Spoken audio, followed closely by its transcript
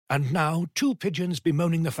And now, two pigeons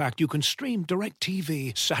bemoaning the fact you can stream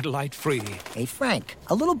DirecTV satellite-free. Hey, Frank,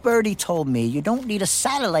 a little birdie told me you don't need a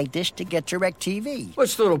satellite dish to get DirecTV.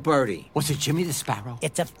 What's little birdie? Was it Jimmy the Sparrow?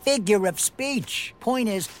 It's a figure of speech. Point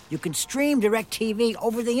is, you can stream DirecTV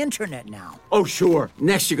over the internet now. Oh, sure.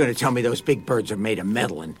 Next you're going to tell me those big birds are made of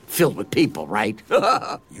metal and filled with people, right?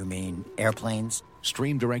 You mean airplanes?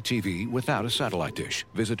 Stream DirecTV without a satellite dish.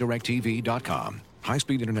 Visit DirecTV.com.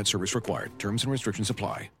 High-speed internet service required. Terms and restrictions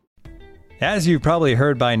apply. As you've probably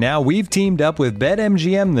heard by now, we've teamed up with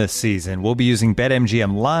BetMGM this season. We'll be using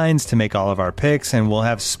BetMGM lines to make all of our picks, and we'll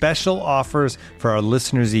have special offers for our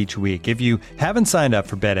listeners each week. If you haven't signed up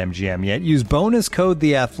for BetMGM yet, use bonus code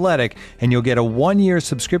The Athletic, and you'll get a 1-year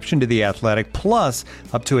subscription to The Athletic, plus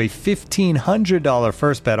up to a $1,500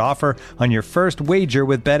 first bet offer on your first wager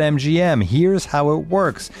with BetMGM. Here's how it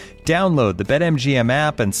works. Download the BetMGM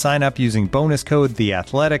app and sign up using bonus code The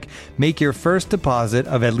Athletic. Make your first deposit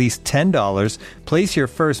of at least $10. Place your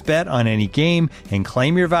first bet on any game and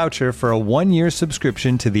claim your voucher for a 1-year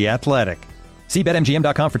subscription to The Athletic. See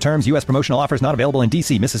BetMGM.com for terms. U.S. promotional offers not available in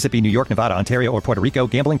D.C., Mississippi, New York, Nevada, Ontario, or Puerto Rico.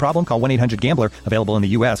 Gambling problem? Call 1-800-GAMBLER. Available in the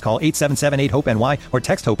U.S. Call 877-8-HOPE-NY or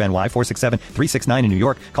text HOPE-NY 467-369 in New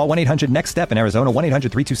York. Call 1-800-NEXT-STEP in Arizona.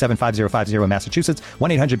 1-800-327-5050 in Massachusetts.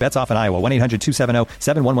 1-800-BETS-OFF in Iowa.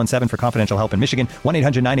 1-800-270-7117 for confidential help in Michigan.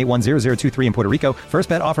 1-800-981-0023 in Puerto Rico. First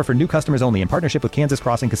bet offer for new customers only in partnership with Kansas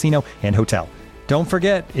Crossing Casino and Hotel. Don't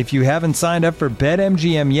forget, if you haven't signed up for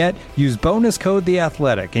BetMGM yet, use bonus code The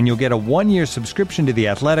Athletic, and you'll get a 1-year subscription to The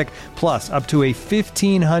Athletic, plus up to a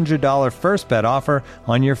 $1,500 first bet offer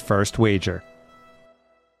on your first wager.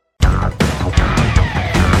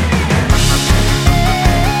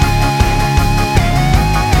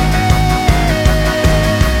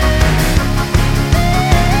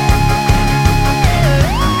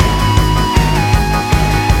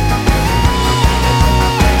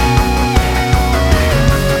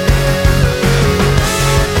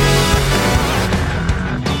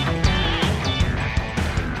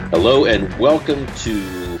 Hello and welcome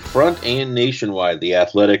to Front and Nationwide, the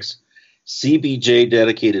Athletics CBJ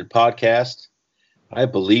dedicated podcast. I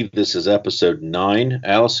believe this is episode 9.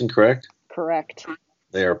 Allison, correct? Correct.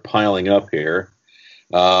 They are piling up here.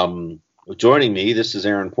 Joining me, this is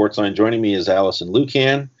Aaron Portzline. Joining me is Allison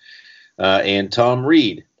Lucan and Tom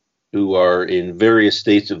Reed, who are in various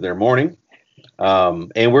states of their morning.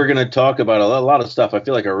 And we're going to talk about a lot of stuff. I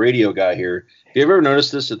feel like a radio guy here. Have you ever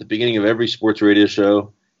noticed this at the beginning of every sports radio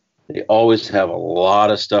show? They always have a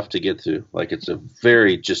lot of stuff to get through. Like it's a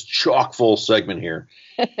very just chock full segment here.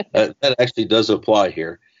 That actually does apply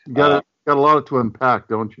here. You got a lot to unpack,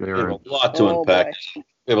 don't you, Aaron? We have a lot to unpack. Boy.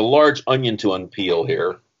 We have a large onion to unpeel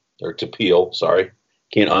here, or to peel. Sorry,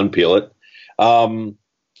 can't unpeel it.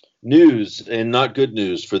 News and not good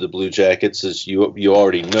news for the Blue Jackets, as you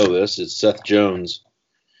already know this. Is Seth Jones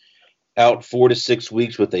out 4 to 6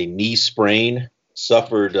 weeks with a knee sprain.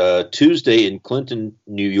 Suffered Tuesday in Clinton,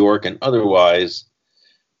 New York, and otherwise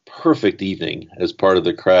perfect evening as part of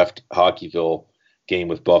the Kraft Hockeyville game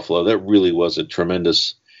with Buffalo. That really was a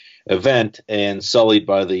tremendous event and sullied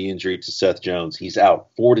by the injury to Seth Jones. He's out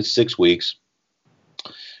 4 to 6 weeks.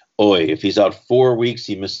 If he's out 4 weeks,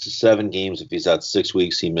 he misses 7 games. If he's out 6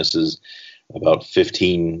 weeks, he misses about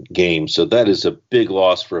 15 games. So that is a big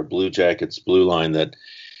loss for a Blue Jackets blue line that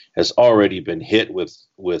has already been hit with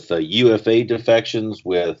UFA defections,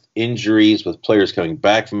 with injuries, with players coming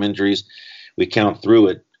back from injuries. We count through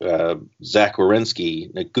it. Zach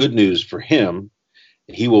Werenski, good news for him.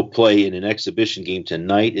 He will play in an exhibition game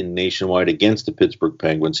tonight in Nationwide against the Pittsburgh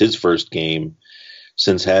Penguins, his first game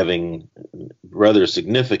since having rather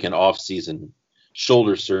significant off-season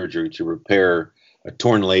shoulder surgery to repair a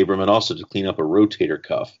torn labrum and also to clean up a rotator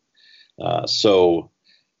cuff. So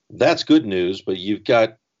that's good news, but you've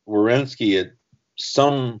got Werenski at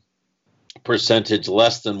some percentage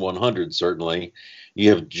less than 100, certainly. You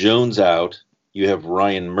have Jones out. You have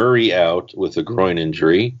Ryan Murray out with a groin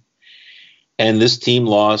injury. And this team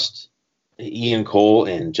lost Ian Cole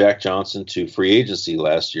and Jack Johnson to free agency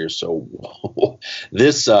last year. So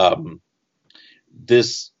this not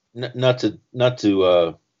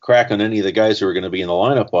to crack on any of the guys who are going to be in the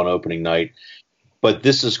lineup on opening night, but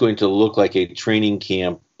this is going to look like a training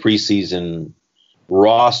camp preseason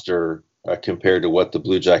roster compared to what the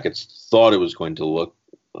Blue Jackets thought it was going to look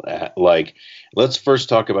like. Let's first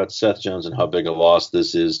talk about Seth Jones and how big a loss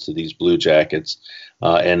this is to these Blue Jackets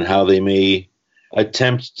and how they may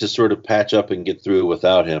attempt to sort of patch up and get through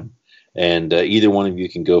without him. And either one of you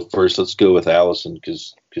can go first. Let's go with Allison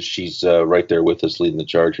because she's right there with us leading the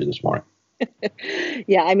charge here this morning.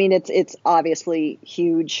 Yeah, I mean, it's obviously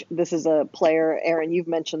huge. This is a player, Aaron, you've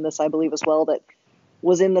mentioned this, I believe, as well, that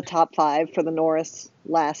was in the top 5 for the Norris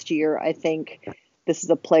last year. I think this is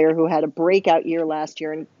a player who had a breakout year last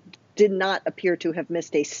year and did not appear to have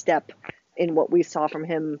missed a step in what we saw from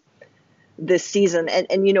him this season.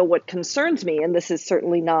 And you know what concerns me, and this is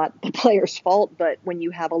certainly not the player's fault, but when you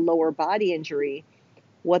have a lower body injury,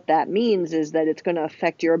 what that means is that it's going to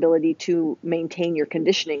affect your ability to maintain your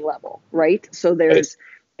conditioning level, right? So there's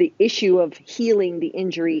the issue of healing the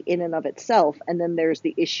injury in and of itself, and then there's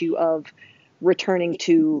the issue of returning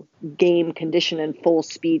to game condition and full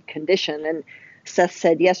speed condition. And Seth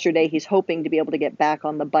said yesterday he's hoping to be able to get back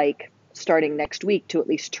on the bike starting next week to at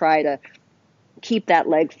least try to keep that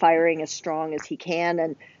leg firing as strong as he can.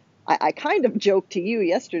 And I kind of joked to you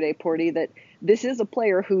yesterday, Porty, that this is a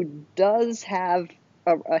player who does have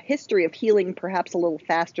a history of healing perhaps a little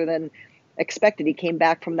faster than expected. He came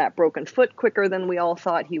back from that broken foot quicker than we all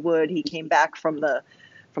thought he would. He came back from the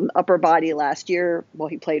upper body last year. Well,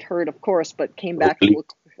 he played hurt, of course, but came back a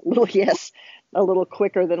little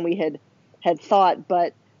quicker than we had thought.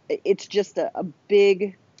 But it's just a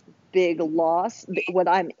big loss. What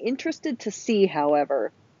I'm interested to see,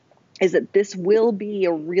 however, is that this will be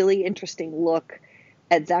a really interesting look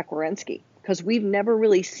at Zach Werenski, because we've never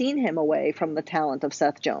really seen him away from the talent of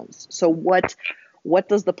Seth Jones. So what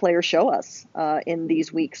does the player show us in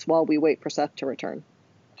these weeks while we wait for Seth to return?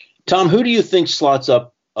 Tom, who do you think slots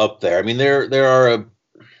up there? I mean, there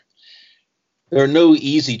are no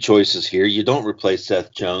easy choices here. You don't replace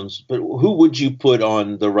Seth Jones, but who would you put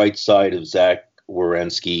on the right side of Zach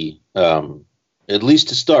Werenski, at least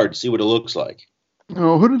to start, see what it looks like?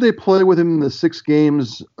 Oh, who did they play with him in the 6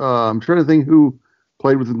 games? I'm trying to think who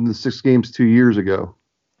played with him in the 6 games 2 years ago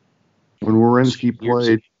when Werenski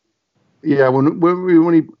played. Yeah,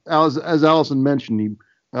 when he, as Allison mentioned, he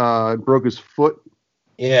broke his foot.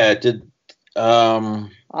 Yeah, it did. I'm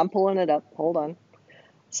pulling it up. Hold on.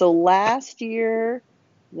 So last year,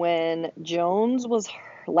 when Jones was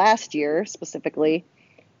hurt,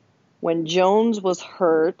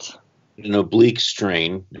 an oblique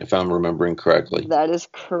strain, if I'm remembering correctly. That is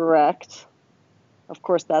correct. Of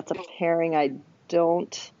course, that's a pairing I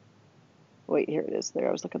don't. Wait, here it is. There,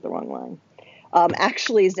 I was looking at the wrong line.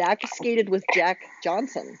 Actually, Zach skated with Jack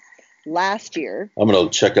Johnson last year. I'm going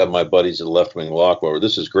to check out my buddies at Left Wing Lockwell.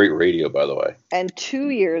 This is great radio, by the way. And 2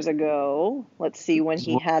 years ago, let's see, when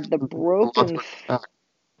he had the broken.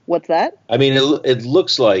 What's that? I mean, it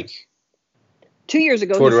looks like 2 years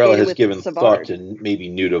ago, Tortorella has with given Savard. thought to maybe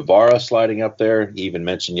Nudavara sliding up there. He even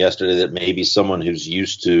mentioned yesterday that maybe someone who's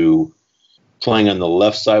used to playing on the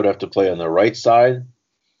left side would have to play on the right side.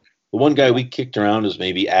 The one guy we kicked around is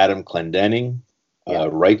maybe Adam Clendenning,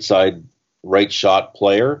 right side, right shot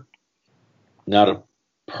player. Not a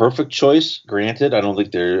perfect choice, granted. I don't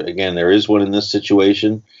think there is one in this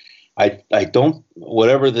situation. I don't,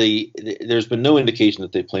 there's been no indication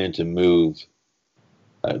that they plan to move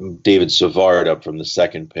David Savard up from the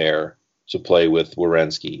second pair to play with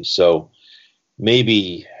Werenski. So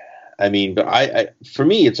maybe, I mean, but for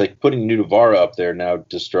me, it's like putting Nudavara up there now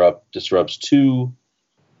disrupts 2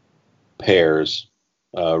 pairs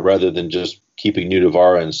rather than just keeping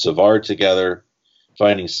Nudavara and Savard together,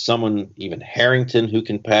 finding someone, even Harrington, who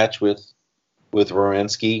can patch with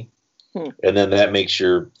Werenski. And then that makes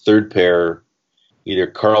your third pair either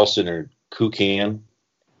Carlson or Kukan,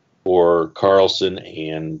 or Carlson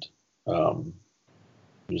and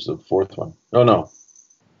who's the fourth one? Oh, no.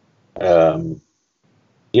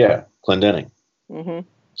 Clendenning. Mm-hmm.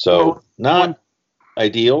 So not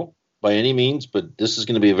ideal by any means, but this is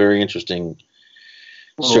going to be a very interesting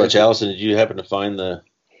stretch. Allison, did you happen to find the...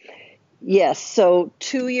 Yes. So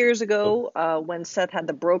 2 years ago, when Seth had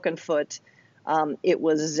the broken foot, it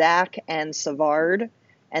was Zach and Savard,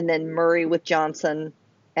 and then Murray with Johnson,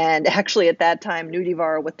 and actually at that time,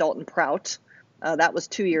 Nudivara with Dalton Prout. That was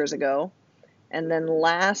 2 years ago. And then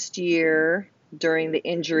last year, during the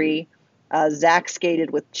injury, Zach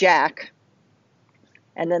skated with Jack,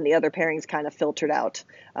 and then the other pairings kind of filtered out.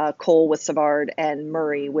 Cole with Savard and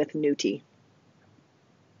Murray with Newty.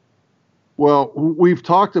 Well, we've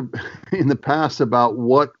talked in the past about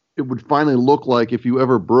what it would finally look like if you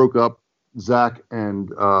ever broke up Zach and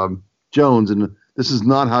Jones, and this is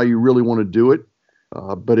not how you really want to do it,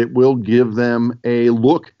 but it will give them a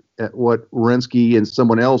look at what Werenski and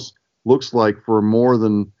someone else looks like for more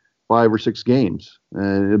than 5 or 6 games.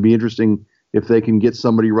 And it'd be interesting if they can get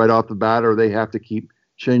somebody right off the bat or they have to keep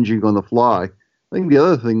changing on the fly. I think the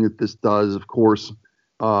other thing that this does, of course,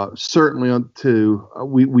 certainly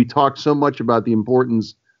we talked so much about the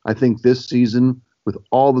importance, I think, this season with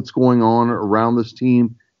all that's going on around this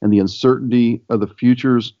team and the uncertainty of the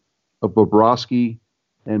futures of Bobrovsky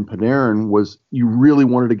and Panarin, was you really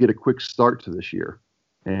wanted to get a quick start to this year.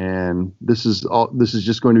 And this is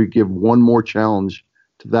just going to give one more challenge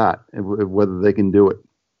to that, whether they can do it.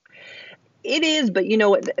 It is, but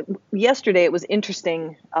yesterday it was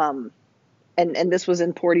interesting, and this was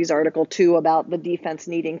in Porty's article too, about the defense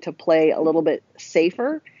needing to play a little bit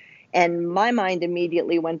safer. And my mind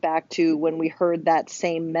immediately went back to when we heard that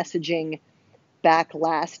same messaging back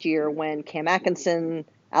last year when Cam Atkinson,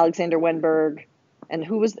 Alexander Wenberg, and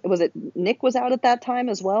who was it? Nick was out at that time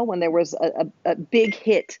as well, when there was a big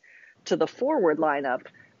hit to the forward lineup.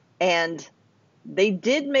 And they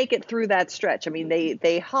did make it through that stretch. I mean,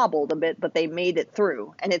 they hobbled a bit, but they made it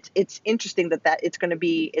through. And it's interesting that it's going to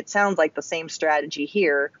be, it sounds like the same strategy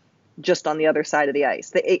here, just on the other side of the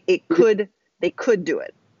ice. They could do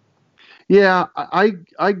it. Yeah,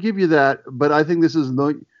 I give you that, but I think this is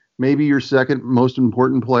maybe your second most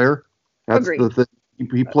important player. That's Agreed. The thing.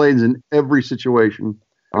 He plays in every situation,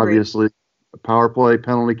 obviously. Agreed. Power play,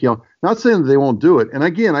 penalty kill. Not saying that they won't do it. And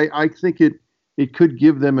again, I think it could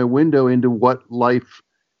give them a window into what life,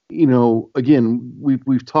 again,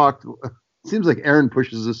 we've talked. It seems like Aaron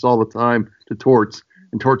pushes this all the time to Torts,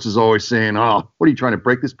 and Torts is always saying, "Oh, what are you trying to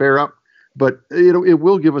break this pair up?" But it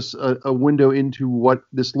will give us a window into what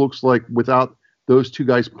this looks like without those two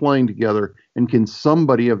guys playing together. And can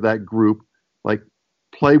somebody of that group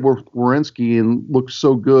play with Werenski and look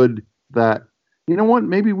so good that, you know what,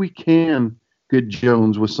 maybe we can get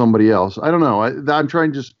Jones with somebody else. I don't know. I'm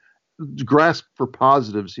trying to just grasp for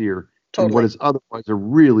positives here. Totally. In what is otherwise a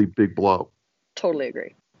really big blow. Totally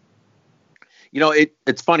agree.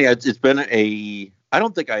 It's funny. It's been I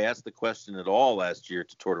don't think I asked the question at all last year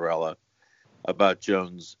to Tortorella about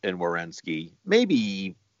Jones and Werenski.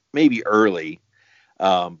 Maybe early,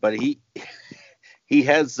 but he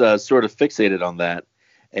has sort of fixated on that.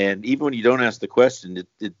 And even when you don't ask the question,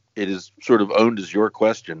 it is sort of owned as your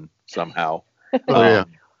question somehow. Oh, yeah.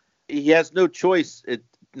 He has no choice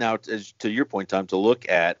now, to your point, Tom, to look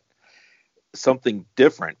at something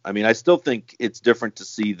different. I mean, I still think it's different to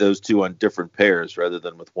see those two on different pairs rather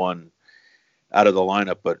than with one out of the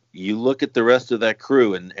lineup. But you look at the rest of that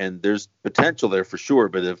crew, and there's potential there for sure.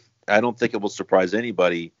 But I don't think it will surprise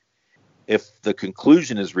anybody if the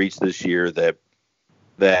conclusion is reached this year that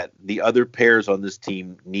the other pairs on this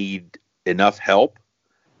team need enough help,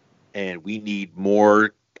 and we need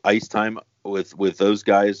more ice time with those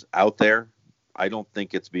guys out there. I don't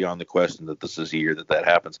think it's beyond the question that this is a year that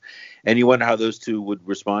happens. And you wonder how those two would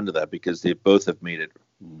respond to that, because they both have made it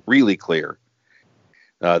really clear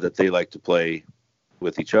that they like to play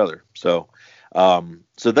with each other. So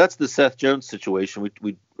that's the Seth Jones situation.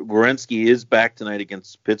 Werenski is back tonight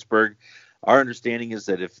against Pittsburgh. Our understanding is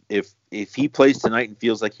that if he plays tonight and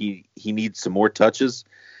feels like he needs some more touches,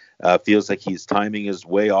 feels like his timing is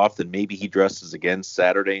way off, then maybe he dresses again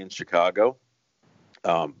Saturday in Chicago.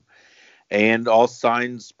 And all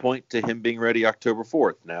signs point to him being ready October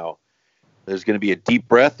 4th. Now, there's going to be a deep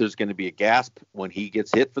breath. There's going to be a gasp when he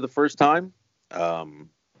gets hit for the first time.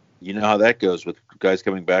 You know how that goes with guys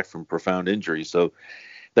coming back from profound injuries. So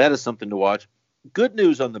that is something to watch. Good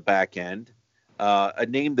news on the back end. A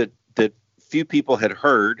name that few people had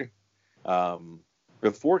heard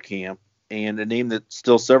before camp, and a name that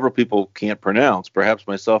still several people can't pronounce, perhaps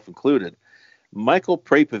myself included, Michael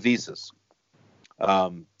Prapavisis.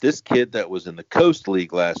 This kid that was in the Coast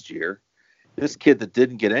League last year, this kid that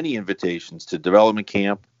didn't get any invitations to development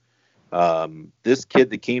camp, this kid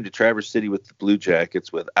that came to Traverse City with the Blue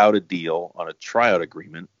Jackets without a deal on a tryout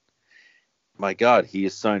agreement. My God, he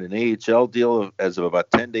has signed an AHL deal as of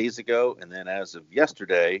about 10 days ago, and then as of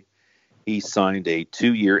yesterday, he signed a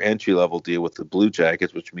 2-year entry-level deal with the Blue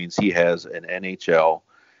Jackets, which means he has an NHL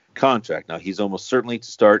contract. Now, he's almost certainly to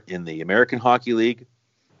start in the American Hockey League,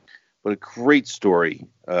 but a great story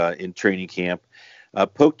in training camp.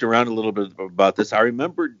 Poked around a little bit about this. I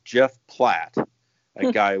remember Jeff Platt,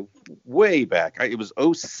 a guy way back. It was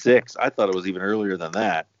 2006. I thought it was even earlier than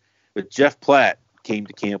that. But Jeff Platt came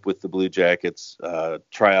to camp with the Blue Jackets,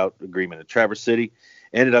 tryout agreement at Traverse City,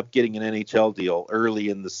 ended up getting an NHL deal early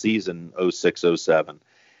in the season, 2006-07.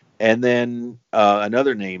 And then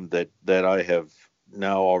another name that I have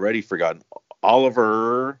now already forgotten,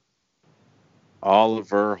 Oliver,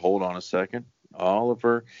 hold on a second.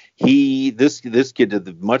 Oliver, this kid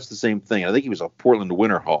did much the same thing. I think he was a Portland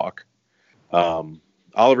Winterhawk.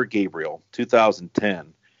 Oliver Gabriel, 2010.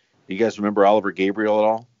 Do you guys remember Oliver Gabriel at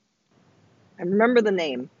all? I remember the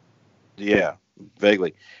name. Yeah,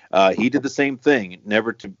 vaguely. He did the same thing,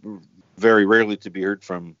 very rarely to be heard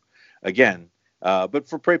from again. But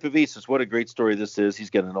for Prapavisis, what a great story this is. He's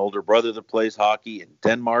got an older brother that plays hockey in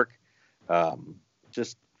Denmark.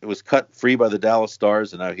 It was cut free by the Dallas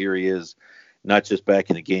Stars, and now here he is, not just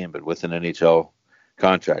back in the game, but with an NHL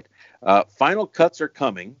contract. Final cuts are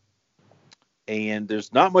coming, and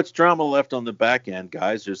there's not much drama left on the back end,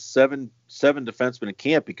 guys. There's seven defensemen in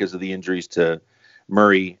camp because of the injuries to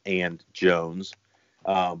Murray and Jones.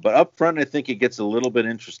 But up front, I think it gets a little bit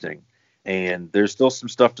interesting, and there's still some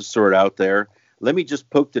stuff to sort out there. Let me just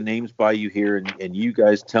poke the names by you here, and you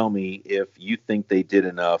guys tell me if you think they did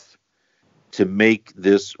enough to make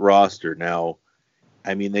this roster. Now,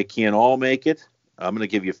 I mean, they can't all make it. I'm going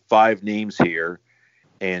to give you 5 names here,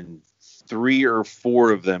 and 3 or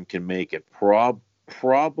 4 of them can make it.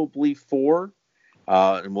 Probably 4.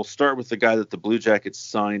 And we'll start with the guy that the Blue Jackets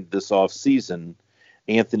signed this offseason,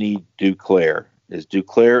 Anthony Duclair. Is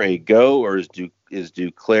Duclair a go, or is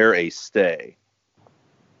Duclair a stay?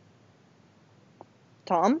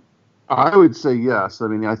 Tom? I would say yes. I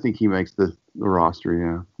mean, I think he makes the roster,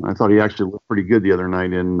 yeah. I thought he actually looked pretty good the other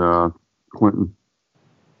night in Clinton.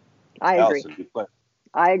 I agree.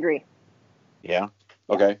 I agree. Yeah.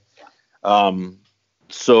 Okay.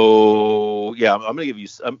 So yeah, I'm going to give you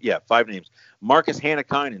 5 names. Marcus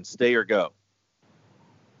Hannakainen, stay or go?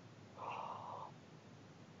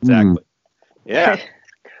 Exactly. Yeah.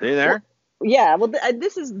 Stay there. Yeah. Well,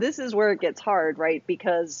 this is where it gets hard, right?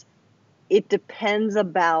 Because it depends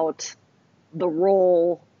about the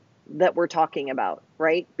role that we're talking about,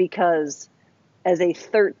 right? Because as a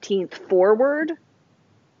 13th forward,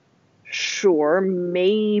 sure,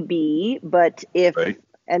 maybe, but if right.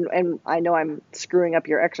 and I know I'm screwing up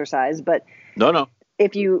your exercise, but no.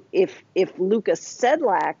 If Lucas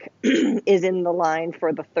Sedlak is in the line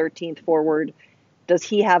for the 13th forward, does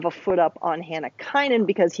he have a foot up on Hannakainen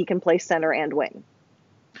because he can play center and wing?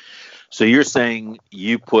 So you're saying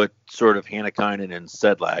you put sort of Hannakainen and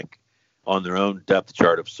Sedlak on their own depth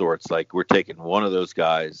chart of sorts, like we're taking one of those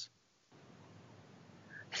guys,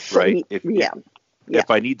 right? If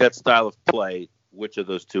I need that style of play, which of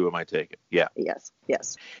those 2 am I taking? Yeah. Yes.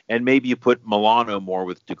 And maybe you put Milano more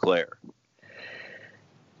with Duclair.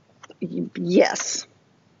 Yes.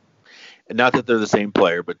 And not that they're the same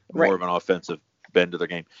player, but more right. of an offensive bend to their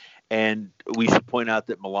game. And we should point out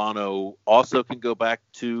that Milano also can go back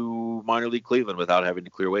to minor league Cleveland without having to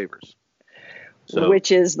clear waivers. So,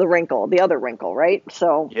 which is the other wrinkle, right?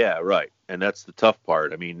 So yeah, right. And that's the tough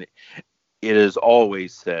part. I mean, it is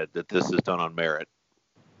always said that this is done on merit.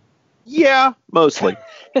 Yeah, mostly.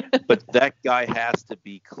 But that guy has to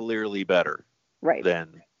be clearly better right.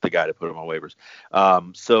 than the guy to put him on waivers.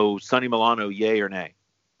 So Sonny Milano, yay or nay?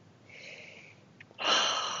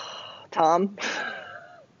 Tom?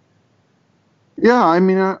 Yeah, I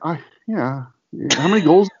mean, yeah. How many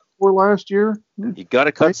goals were last year? You got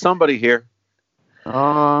to cut somebody here.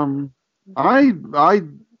 I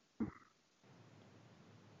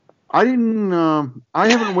didn't. I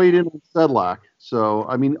haven't weighed in on Sedlak, so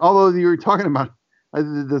I mean, although you were talking about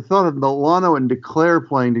the thought of Milano and Duclair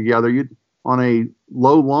playing together, on a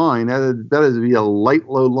low line. That is be a light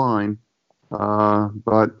low line,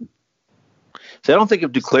 but. See, I don't think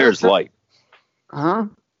of Duclair as light. Huh?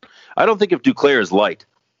 I don't think of Duclair as light.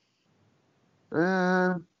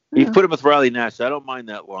 Yeah. You put him with Riley Nash. I don't mind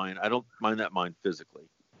that line. I don't mind that line physically.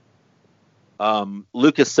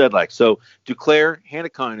 Lucas Sedlak. So Duclair,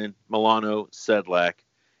 Hannakainen, Milano, Sedlak,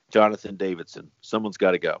 Jonathan Davidson. Someone's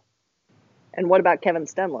got to go. And what about Kevin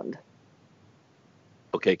Stenlund?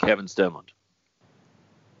 Okay, Kevin Stenlund.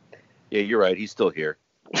 Yeah, you're right. He's still here.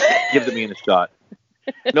 Give the man a shot.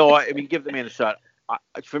 No, I mean, give the man a shot.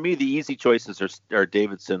 For me, the easy choices are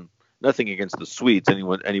Davidson. Nothing against the Swedes.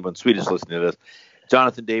 Anyone Swedish listening to this,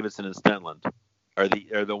 Jonathan Davidson and Stenlund are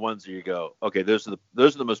the ones that you go. Okay, those are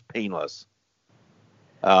the most painless.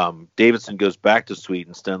 Davidson goes back to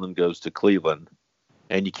Sweden. Stenlund goes to Cleveland,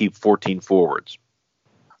 and you keep 14 forwards.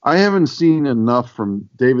 I haven't seen enough from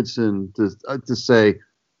Davidson to say,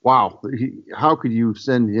 wow, how could you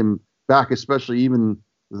send him back, especially even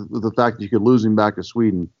with the fact that you could lose him back to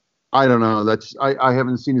Sweden. I don't know. I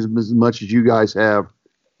haven't seen as much as you guys have.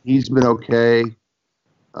 He's been okay.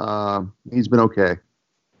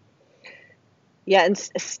 Yeah, and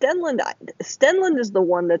Stenlund is the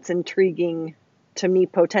one that's intriguing to me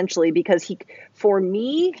potentially because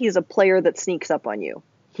he's a player that sneaks up on you.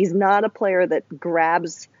 He's not a player that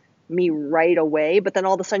grabs me right away, but then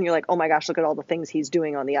all of a sudden you're like, oh my gosh, look at all the things he's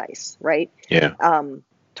doing on the ice, right? Yeah.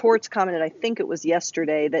 Torts commented, I think it was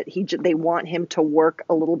yesterday, that they want him to work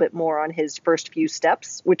a little bit more on his first few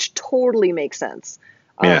steps, which totally makes sense.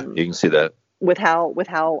 Yeah, you can see that with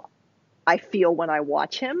how I feel when I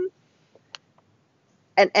watch him,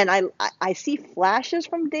 and I see flashes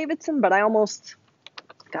from Davidson, but I almost,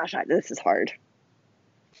 this is hard.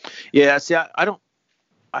 Yeah, see, I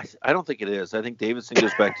don't think it is. I think Davidson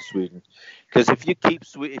goes back to Sweden because if you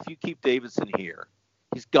keep Davidson here,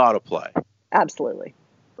 He's got to play. Absolutely.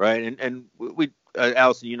 Right. And we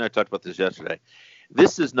Allison, you and I talked about this yesterday.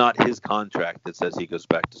 This is not his contract that says he goes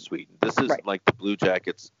back to Sweden. This is like the Blue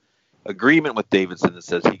Jackets agreement with Davidson that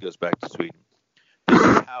says he goes back to Sweden. This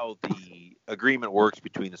is how the agreement works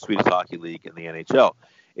between the Swedish Hockey League and the NHL.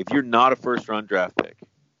 If you're not a first-round draft pick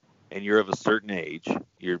and you're of a certain age,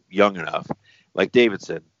 you're young enough, like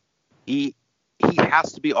Davidson, he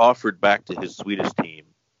has to be offered back to his Swedish team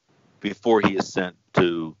before he is sent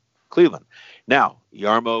to Cleveland. Now,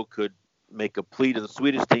 Jarmo could make a plea to the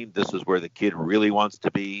Swedish team. This is where the kid really wants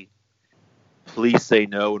to be. Please say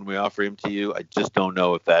no when we offer him to you. I just don't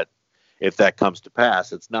know if that comes to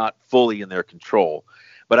pass. It's not fully in their control.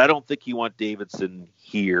 But I don't think you want Davidson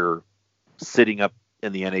here sitting up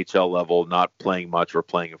in the NHL level, not playing much or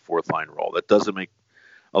playing a fourth line role. That doesn't make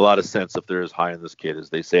a lot of sense if they're as high on this kid as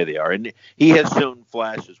they say they are. And he has shown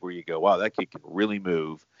flashes where you go, wow, that kid can really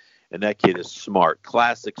move. And that kid is smart,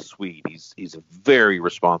 classic Swede. He's a very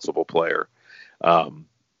responsible player.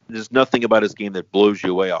 There's nothing about his game that blows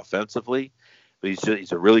you away offensively, but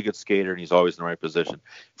he's a really good skater and he's always in the right position.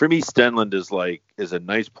 For me, Stenlund is a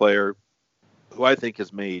nice player who I think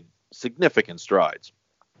has made significant strides.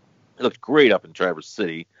 He looked great up in Traverse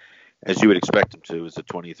City, as you would expect him to as a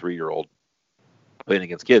 23-year-old playing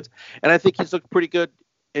against kids. And I think he's looked pretty good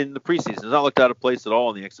in the preseason. He's not looked out of place at all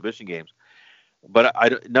in the exhibition games.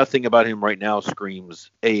 But nothing about him right now screams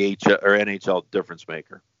AHL or NHL difference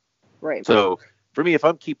maker. Right. So for me, if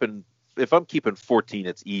I'm keeping 14,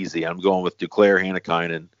 it's easy. I'm going with Duclair,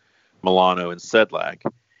 Hannikainen, Milano, and Sedlak.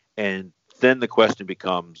 And then the question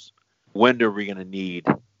becomes, when are we going to need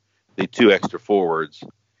the two extra forwards?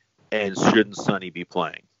 And shouldn't Sonny be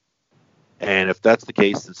playing? And if that's the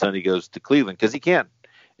case, then Sonny goes to Cleveland because he can.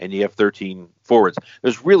 And you have 13 forwards.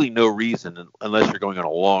 There's really no reason, unless you're going on a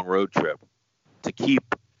long road trip, to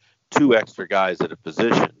keep two extra guys at a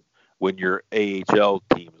position when your AHL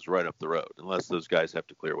team is right up the road, unless those guys have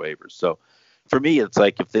to clear waivers. So for me, it's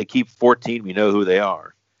like if they keep 14, we know who they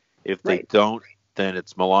are. If they don't, then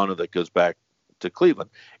it's Milano that goes back to Cleveland,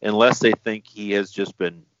 unless they think he has just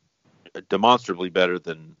been demonstrably better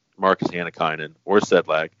than Marcus Hannikainen or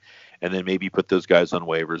Sedlak, and then maybe put those guys on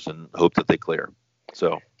waivers and hope that they clear.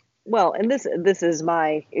 So, well, and this is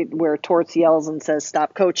where Torts yells and says,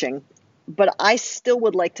 stop coaching. But I still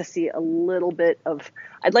would like to see a little bit of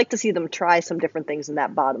 – I'd like to see them try some different things in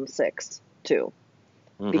that bottom six too.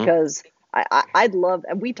 Mm-hmm. Because I'd love –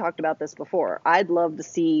 and we talked about this before. I'd love to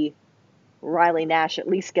see Riley Nash at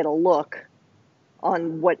least get a look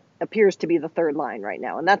on what appears to be the third line right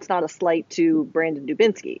now. And that's not a slight to Brandon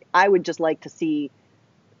Dubinsky. I would just like to see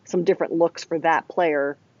some different looks for that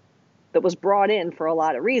player that was brought in for a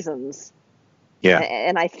lot of reasons. Yeah.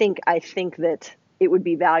 And I think that – it would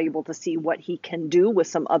be valuable to see what he can do with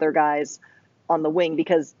some other guys on the wing,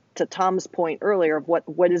 because to Tom's point earlier of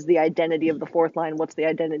what is the identity of the fourth line, what's the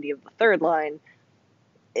identity of the third line,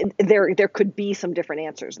 there could be some different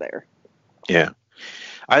answers there. Yeah.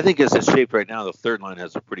 I think as it's shaped right now, the third line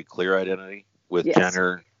has a pretty clear identity with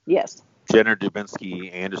Jenner. Yes. Jenner,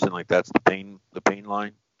 Dubinsky, Anderson, like that's the pain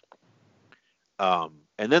line. And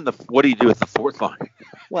then what do you do with the fourth line?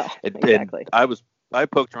 Well, exactly. And I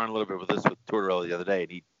poked around a little bit with this with Tortorella the other day, and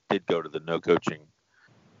he did go to the no coaching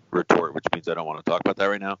retort, which means I don't want to talk about that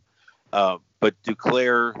right now. But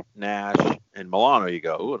Duclair, Nash, and Milano, you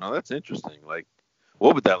go, oh, no, that's interesting. Like,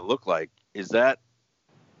 what would that look like? That's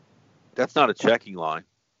not a checking line.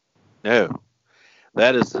 No,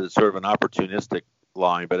 that is sort of an opportunistic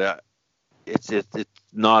line, but it's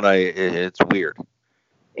weird.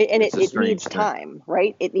 It needs time,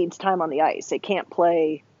 right? It needs time on the ice. It can't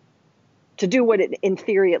play to do what it, in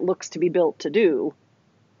theory, it looks to be built to do.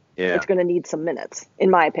 Yeah. It's going to need some minutes, in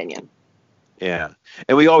my opinion. Yeah.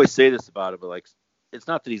 And we always say this about it, but like, it's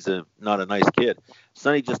not that he's not a nice kid.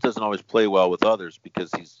 Sonny just doesn't always play well with others because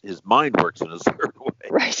his mind works in a certain way.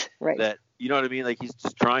 Right. That, you know what I mean? Like, he's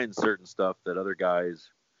just trying certain stuff that other guys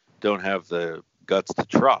don't have the guts to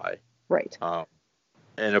try. Right.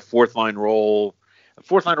 And a fourth line role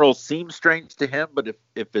seems strange to him, but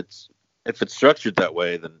if it's structured that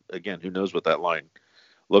way, then again, who knows what that line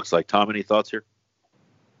looks like. Tom, any thoughts here?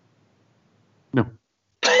 No.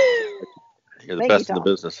 You're the best in the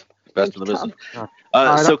business. Best in the business.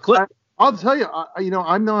 So Clint, I'll tell you,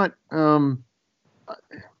 I'm not.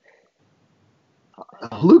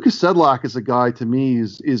 Lucas Sedlak is a guy to me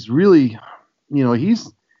is really,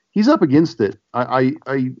 he's up against it.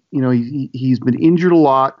 He's been injured a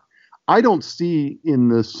lot. I don't see in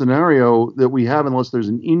the scenario that we have, unless there's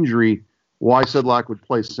an injury, why Sedlak would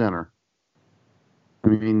play center. I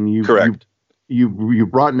mean, you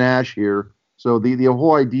brought Nash here, so the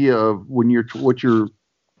whole idea of what you're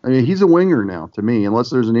I mean, he's a winger now to me, unless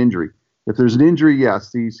there's an injury. If there's an injury,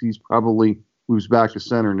 yes, he's probably moves back to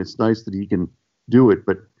center, and it's nice that he can do it.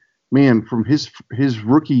 But man, from his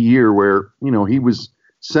rookie year, where he was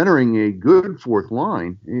centering a good fourth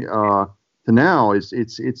line, to now,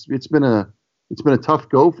 it's been a tough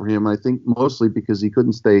go for him. I think mostly because he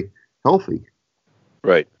couldn't stay healthy.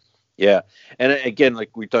 Right. Yeah. And again,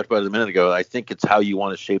 like we talked about it a minute ago, I think it's how you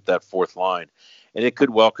want to shape that fourth line, and it could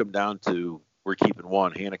well come down to we're keeping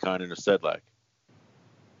one, Hanakainen or Sedlak.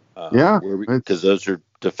 Because those are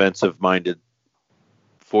defensive-minded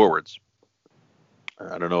forwards.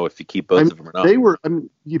 I don't know if you keep both of them or not. They were,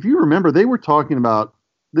 if you remember, they were talking about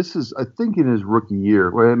this is, I think, in his rookie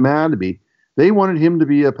year, where it had to be. They wanted him to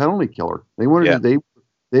be a penalty killer. They wanted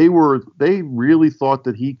they really thought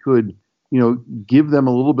that he could, give them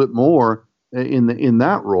a little bit more in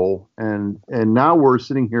that role. And now we're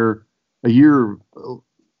sitting here a year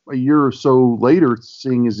or so later,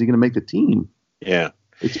 seeing is he going to make the team? Yeah.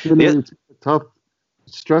 It's been a tough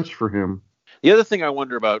stretch for him. The other thing I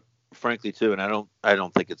wonder about, frankly, too, and I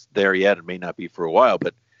don't think it's there yet. It may not be for a while,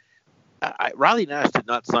 but Riley Nash did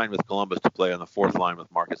not sign with Columbus to play on the fourth line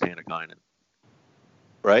with Marcus Hanakainen,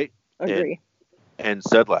 right? Agree. And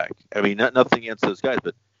Sedlak. I mean, nothing against those guys,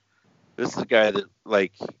 but this is a guy that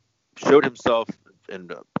showed himself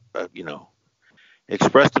and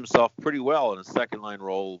expressed himself pretty well in a second line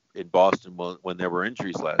role in Boston when there were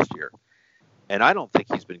injuries last year. And I don't think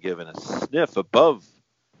he's been given a sniff above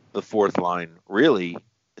the fourth line, really,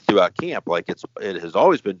 throughout camp. It has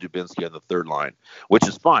always been Dubinsky on the third line, which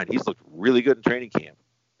is fine. He's looked really good in training camp.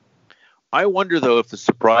 I wonder, though, if the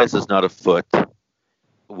surprise is not afoot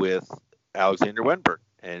with Alexander Wenberg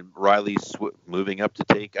and Riley moving up to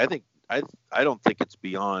take. I don't think it's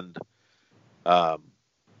beyond a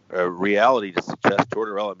reality to suggest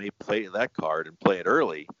Tortorella may play that card and play it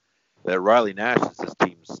early, that Riley Nash is his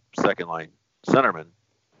team's second line centerman,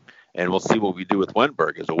 and we'll see what we do with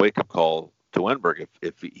Wenberg as a wake-up call to Wenberg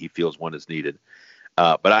if he feels one is needed.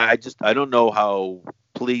 But I don't know how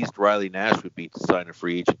pleased Riley Nash would be to sign a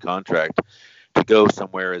free agent contract to go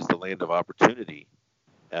somewhere as the land of opportunity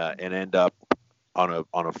and end up on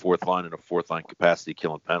a fourth line in a fourth line capacity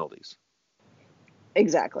killing penalties.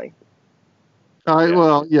 Exactly.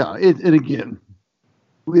 Well, yeah, and again,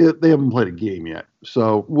 they haven't played a game yet,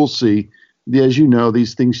 so we'll see. As you know,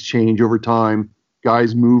 these things change over time.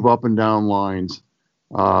 Guys move up and down lines,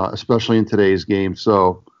 especially in today's game.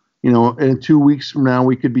 So, in 2 weeks from now,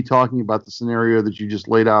 we could be talking about the scenario that you just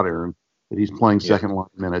laid out, Aaron, that he's playing second line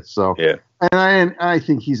minutes. So, and I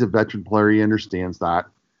think he's a veteran player. He understands that.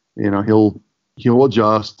 He'll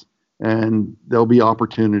adjust, and there'll be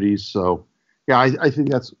opportunities. So, yeah, I think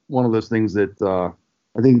that's one of those things that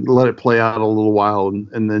I think let it play out a little while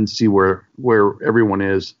and then see where everyone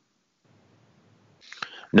is.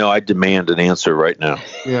 No, I demand an answer right now.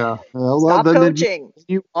 Yeah. Well, Stop coaching.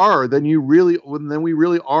 Then we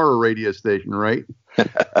really are a radio station, right?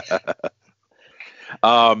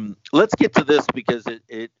 Let's get to this because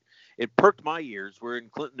it perked my ears. We're in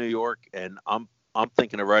Clinton, New York, and I'm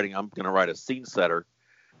thinking of writing. I'm going to write a scene setter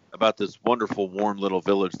about this wonderful, warm little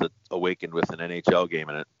village that awakened with an NHL game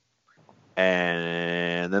in it.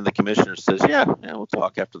 And then the commissioner says, yeah, we'll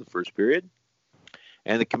talk after the first period.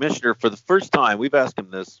 And the commissioner, for the first time, we've asked him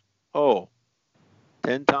this, 10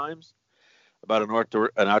 times about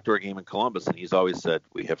an outdoor game in Columbus. And he's always said,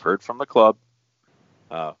 we have heard from the club.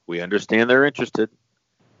 We understand they're interested.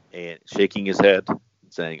 And shaking his head,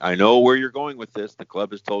 saying, I know where you're going with this. The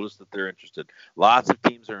club has told us that they're interested. Lots of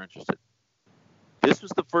teams are interested. This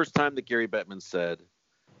was the first time that Gary Bettman said,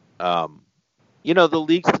 the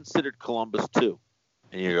league's considered Columbus too.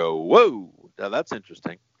 And you go, whoa, now that's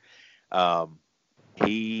interesting.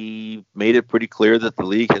 He made it pretty clear that the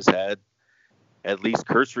league has had at least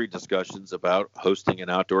cursory discussions about hosting an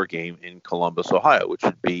outdoor game in Columbus, Ohio, which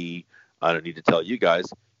would be, I don't need to tell you guys,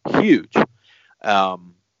 huge.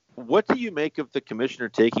 What do you make of the commissioner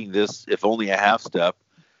taking this, if only a half step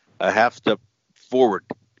forward?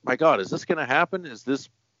 My God, is this going to happen? Is this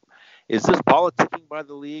politicking by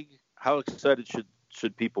the league? How excited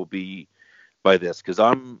should people be by this? Because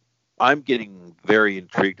I'm getting very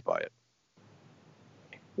intrigued by it.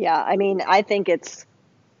 Yeah, I mean, I think it's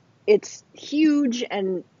huge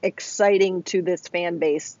and exciting to this fan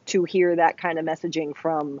base to hear that kind of messaging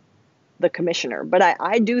from the commissioner. But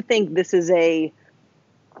I do think this is a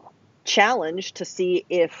challenge to see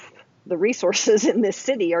if the resources in this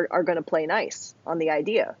city are going to play nice on the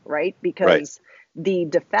idea, right? Because the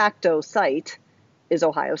de facto site is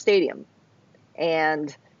Ohio Stadium.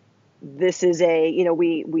 And this is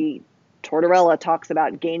we Tortorella talks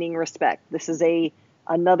about gaining respect. This is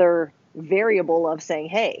another variable of saying,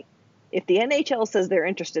 hey, if the NHL says they're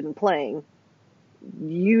interested in playing,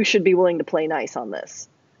 you should be willing to play nice on this.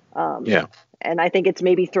 Yeah. And I think it's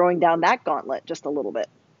maybe throwing down that gauntlet just a little bit.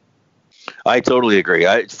 I totally agree.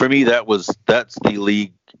 For me, that's the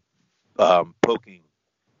league poking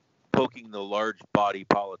the large body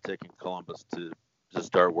politic in Columbus to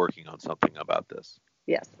start working on something about this.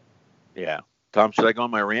 Yes. Yeah. Tom, should I go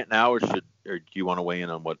on my rant now, or do you want to weigh in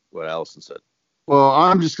on what Allison said? Well,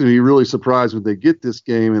 I'm just going to be really surprised when they get this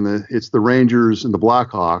game and it's the Rangers and the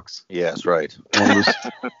Blackhawks. Yes, right. The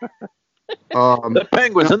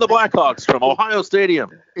Penguins and the Blackhawks from Ohio Stadium.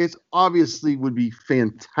 It's obviously would be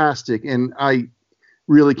fantastic, and I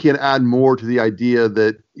really can't add more to the idea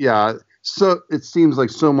that, so it seems like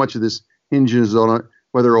so much of this hinges on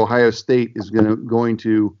whether Ohio State is going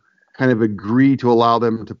to kind of agree to allow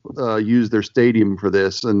them to use their stadium for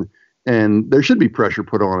this, and there should be pressure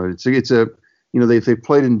put on it. It's a they've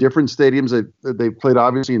played in different stadiums. They've played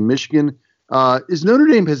obviously in Michigan. Is Notre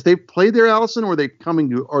Dame, has they played there, Allison, or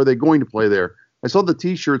are they going to play there? I saw the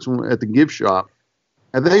T-shirts at the gift shop.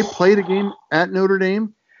 Have they played a game at Notre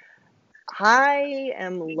Dame? I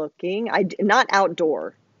am looking. Not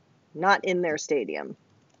outdoor, not in their stadium.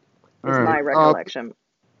 Is my recollection.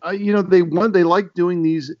 They like doing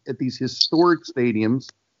these at these historic stadiums.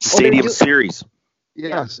 Stadium series.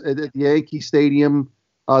 Yes, at Yankee Stadium.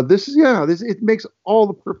 It makes all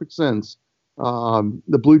the perfect sense. The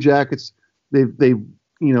Blue Jackets,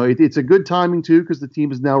 it's a good timing too because the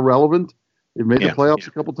team is now relevant. They've made the playoffs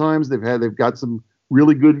a couple times. They've got some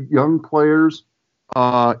really good young players.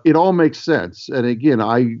 It all makes sense. And again,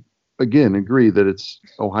 I agree that it's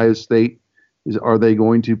Ohio State. Are they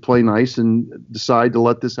going to play nice and decide to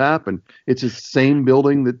let this happen? It's the same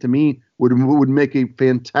building that to me would make a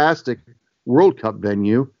fantastic World Cup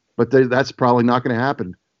venue, but that's probably not going to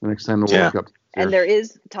happen the next time the World Cup. And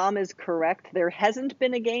Tom is correct. There hasn't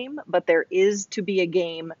been a game, but there is to be a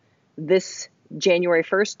game this January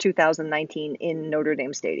 1st, 2019 in Notre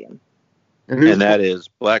Dame Stadium. And that is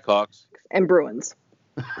Blackhawks and Bruins.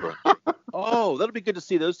 Oh, that'll be good to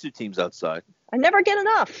see those two teams outside. I never get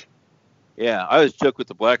enough. Yeah, I always joke with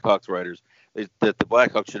the Blackhawks writers that the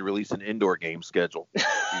Blackhawks should release an indoor game schedule each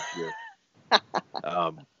year.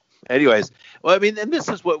 Anyways, well, I mean, and this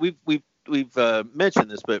is what we've mentioned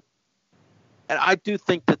this, but and I do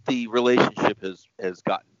think that the relationship has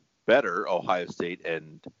gotten better, Ohio State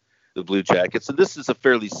and the Blue Jackets, and this is a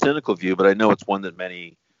fairly cynical view, but I know it's one that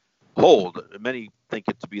many hold. Many think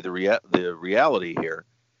it to be the reality here.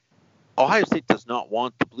 Ohio State does not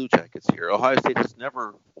want the Blue Jackets here. Ohio State has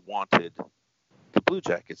never wanted the Blue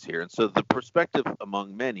Jackets here. And so the perspective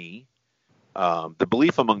among many, the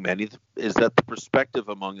belief among many is that the perspective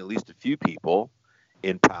among at least a few people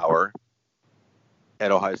in power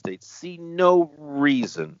at Ohio State see no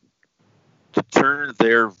reason to turn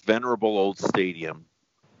their venerable old stadium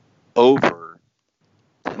over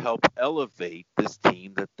to help elevate this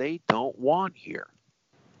team that they don't want here.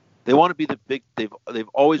 They want to be the big. They've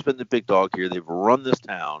always been the big dog here. They've run this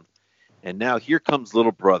town, and now here comes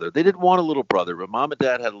little brother. They didn't want a little brother, but mom and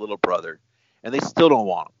dad had a little brother, and they still don't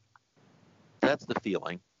want him. That's the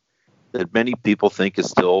feeling that many people think is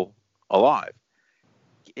still alive.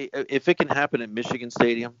 If it can happen at Michigan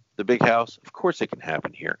Stadium, the big house, of course it can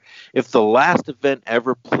happen here. If the last event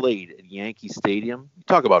ever played at Yankee Stadium, you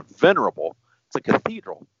talk about venerable. It's a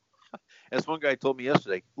cathedral. As one guy told me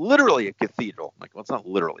yesterday, literally a cathedral. I'm like, well, it's not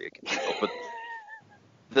literally a cathedral, but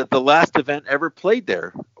that the last event ever played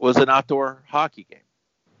there was an outdoor hockey game.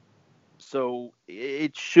 So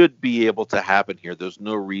it should be able to happen here. There's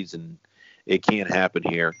no reason it can't happen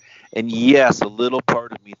here. And yes, a little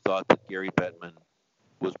part of me thought that Gary Bettman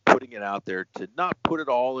was putting it out there to not put it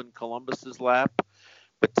all in Columbus's lap,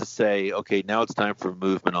 but to say, okay, now it's time for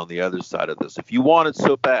movement on the other side of this. If you want it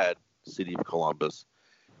so bad, City of Columbus,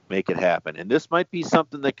 make it happen. And this might be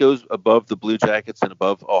something that goes above the Blue Jackets and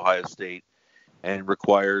above Ohio State and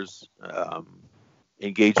requires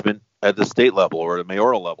engagement at the state level or at a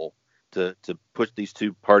mayoral level to push these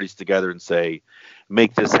two parties together and say,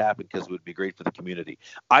 make this happen because it would be great for the community.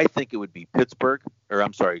 I think it would be Detroit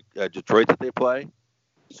that they play.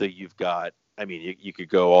 So you've got, I mean, you could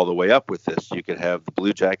go all the way up with this. You could have the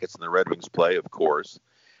Blue Jackets and the Red Wings play, of course.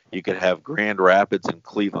 You could have Grand Rapids and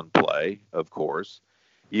Cleveland play, of course.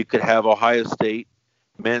 You could have Ohio State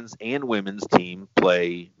men's and women's team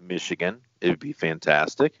play Michigan. It would be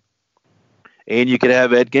fantastic. And you could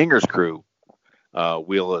have Ed Ginger's crew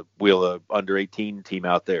wheel a under 18 team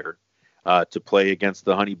out there to play against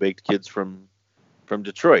the honey baked kids from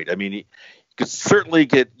Detroit. I mean, you could certainly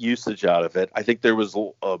get usage out of it. I think there was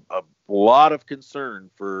a lot of concern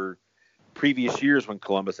for previous years when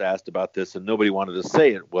Columbus asked about this and nobody wanted to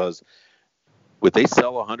say it was, would they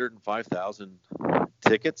sell 105,000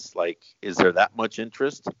 tickets? Like, is there that much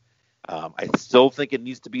interest? I still think it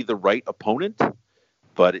needs to be the right opponent,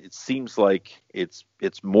 but it seems like it's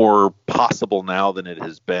more possible now than it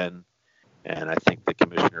has been. And I think the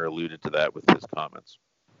commissioner alluded to that with his comments.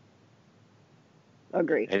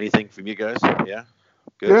 Agree. Anything from you guys? Yeah.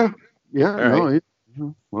 Good. Yeah. All right.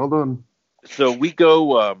 Well done. So we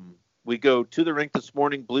go to the rink this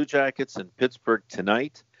morning. Blue Jackets and Pittsburgh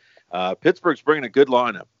tonight. Pittsburgh's bringing a good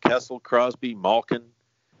lineup. Kessel, Crosby, Malkin.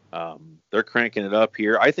 They're cranking it up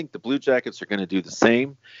here. I think the Blue Jackets are going to do the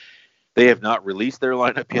same. They have not released their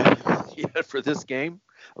lineup yet for this game.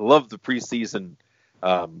 I love the preseason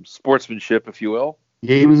sportsmanship, if you will.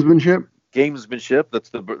 Gamesmanship. That's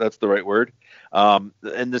the right word. And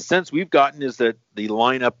the sense we've gotten is that the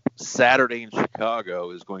lineup Saturday in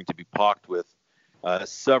Chicago is going to be packed with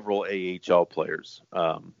several AHL players.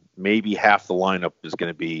 Maybe half the lineup are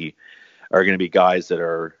going to be guys that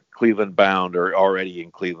are Cleveland bound or already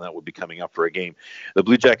in Cleveland that will be coming up for a game. The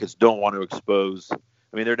Blue Jackets don't want to expose. I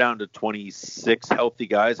mean, they're down to 26 healthy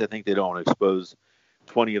guys. I think they don't want to expose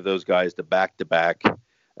 20 of those guys to back-to-back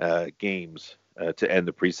games to end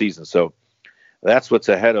the preseason. So that's what's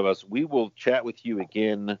ahead of us. We will chat with you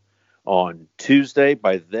again on Tuesday.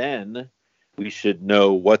 By then, we should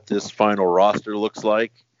know what this final roster looks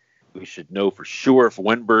like. We should know for sure if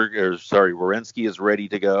Werenski is ready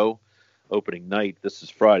to go. Opening night, this is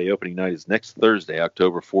Friday. Opening night is next Thursday,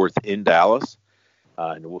 October 4th in Dallas.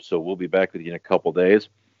 So we'll be back with you in a couple days.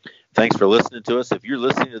 Thanks for listening to us. If you're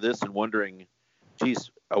listening to this and wondering, geez,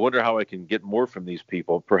 I wonder how I can get more from these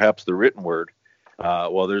people, perhaps the written word.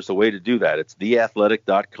 Well, there's a way to do that. It's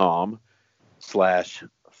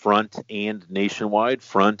theathletic.com/front and nationwide,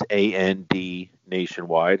 front AND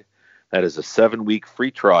nationwide. That is a 7-week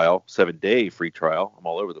free trial, 7-day free trial. I'm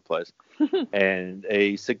all over the place. And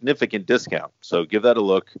a significant discount. So give that a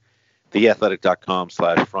look.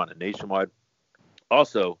 Theathletic.com/front and nationwide.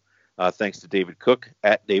 Also, thanks to David Cook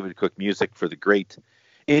at David Cook Music for the great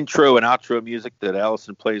intro and outro music that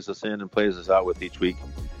Allison plays us in and plays us out with each week.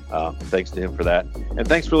 Thanks to him for that. And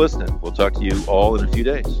thanks for listening. We'll talk to you all in a few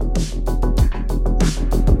days.